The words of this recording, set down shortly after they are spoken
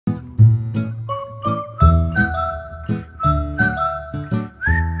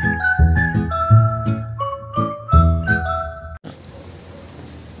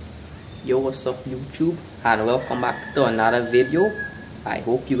what's up YouTube, and welcome back to another video. I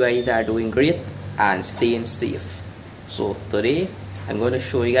hope you guys are doing great and staying safe. So today I'm going to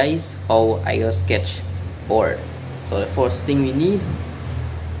show you guys how I will sketch board. So the first thing we need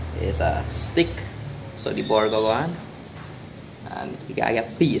is a stick, so the board go on, and you gotta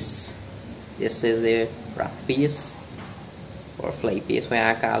get piece. This is the rat piece or fly piece, when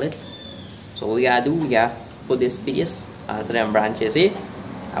I call it. So what we gotta do, we gotta put this piece onto them branches here,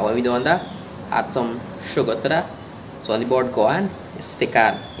 and when we done that, add some sugar to that. So when the board go on, it stick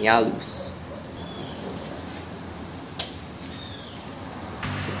on and loose.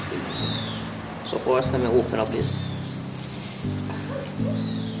 So first, let me open up this.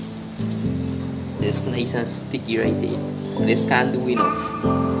 This nice and sticky right here. But this can't do enough.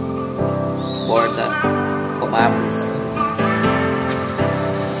 Boards are come up this.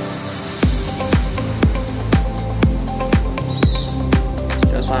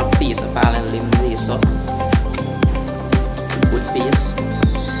 Just one piece of fallen limb this up. Good piece.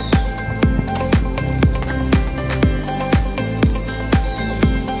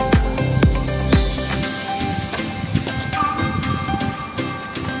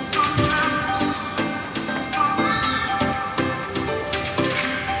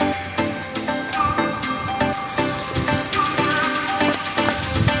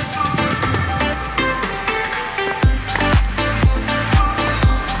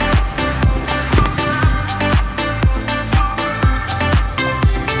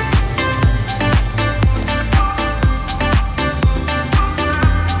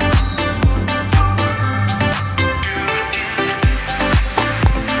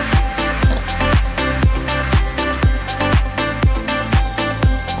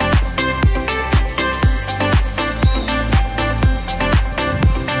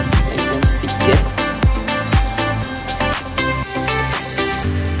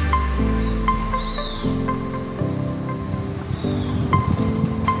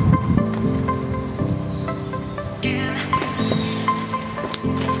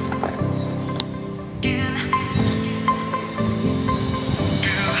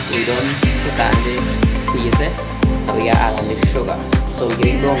 We done put on the piece, and we gotta add on the sugar. So we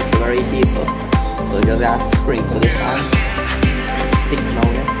get brown sugar right here, so we just gotta sprinkle this on. Stick now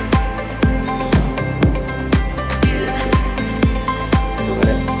there. Sugar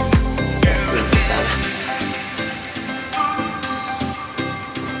there. Just sprinkle this on.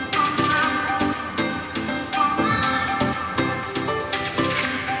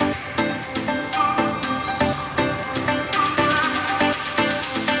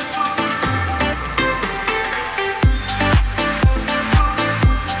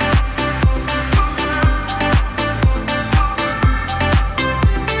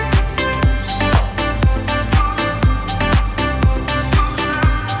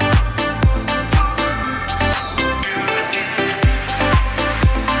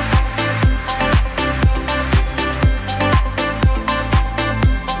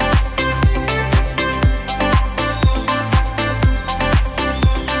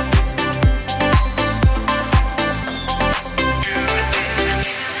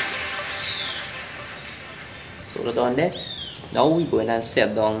 So we're done there. Now we go in and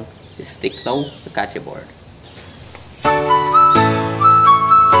set down the stick now to catch a board.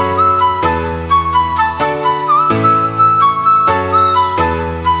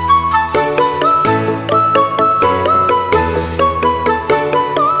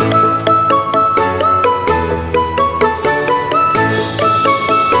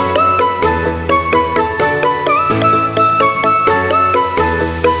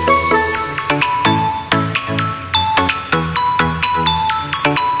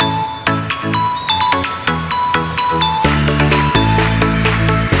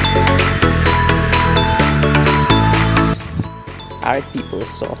 Alright people,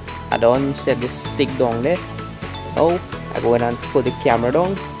 so I done set this stick down there. Now I go in and put the camera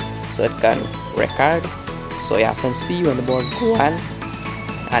down so it can record, so you can see when the board go on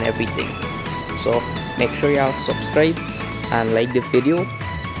and everything. So make sure you all subscribe and like the video,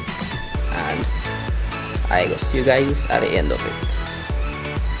 and I will see you guys at the end of it.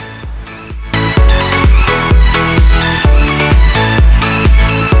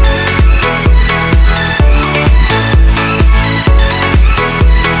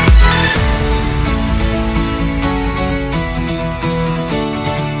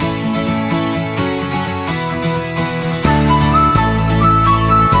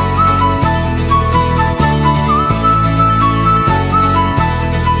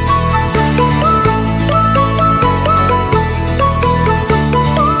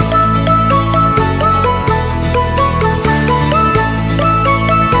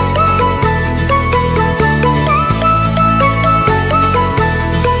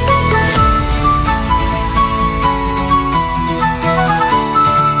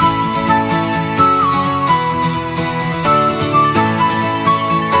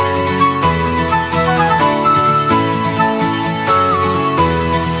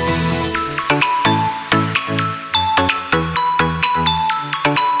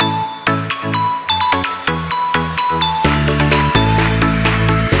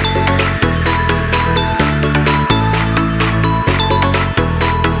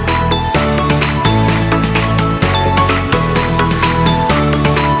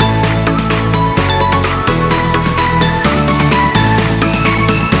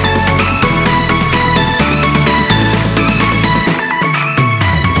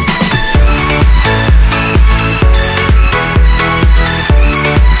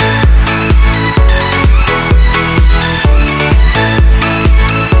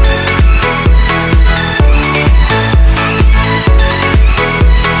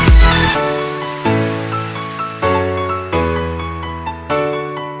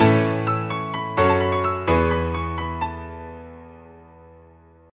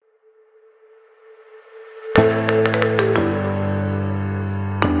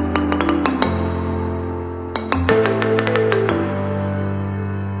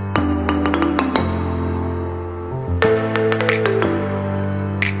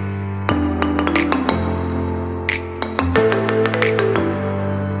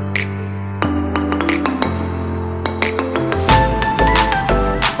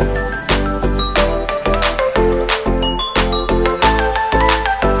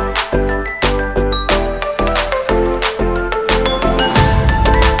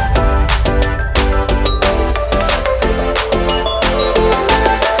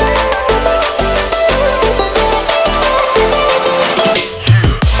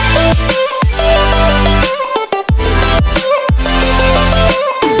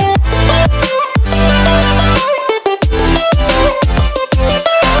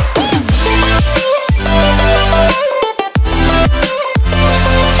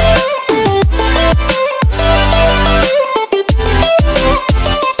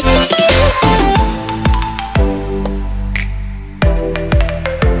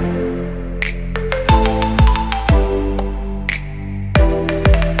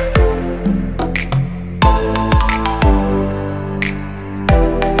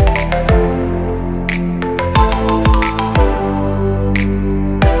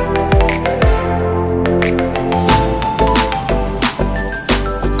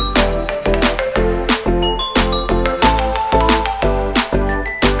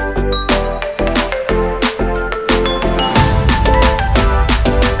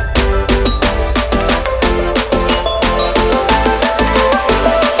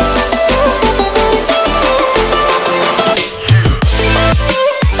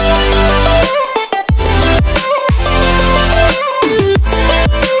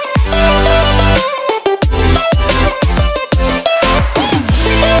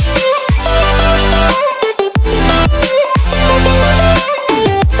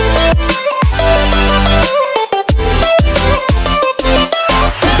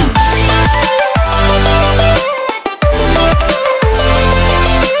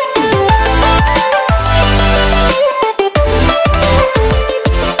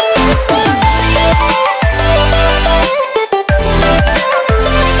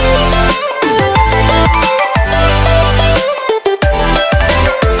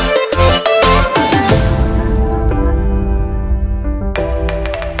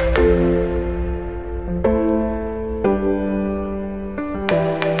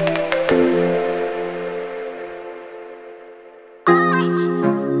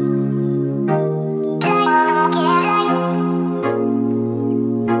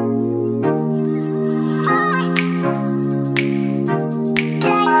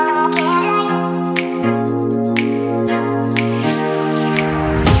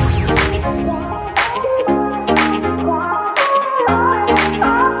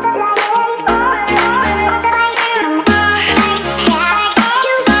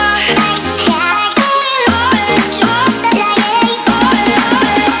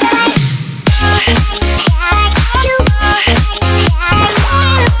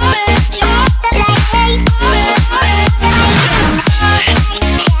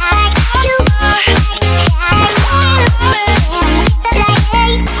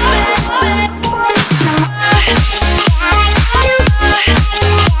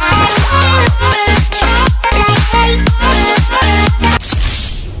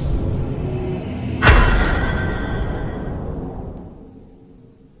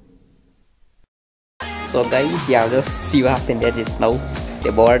 So guys, yeah, just see what happened there just now.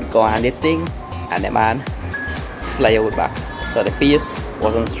 The bird go on the thing and the man fly out back. So the pace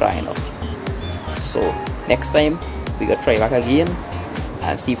wasn't strong enough. So next time we gotta try back again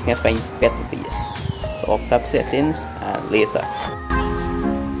and see if we can find better pace. So up top settings and later.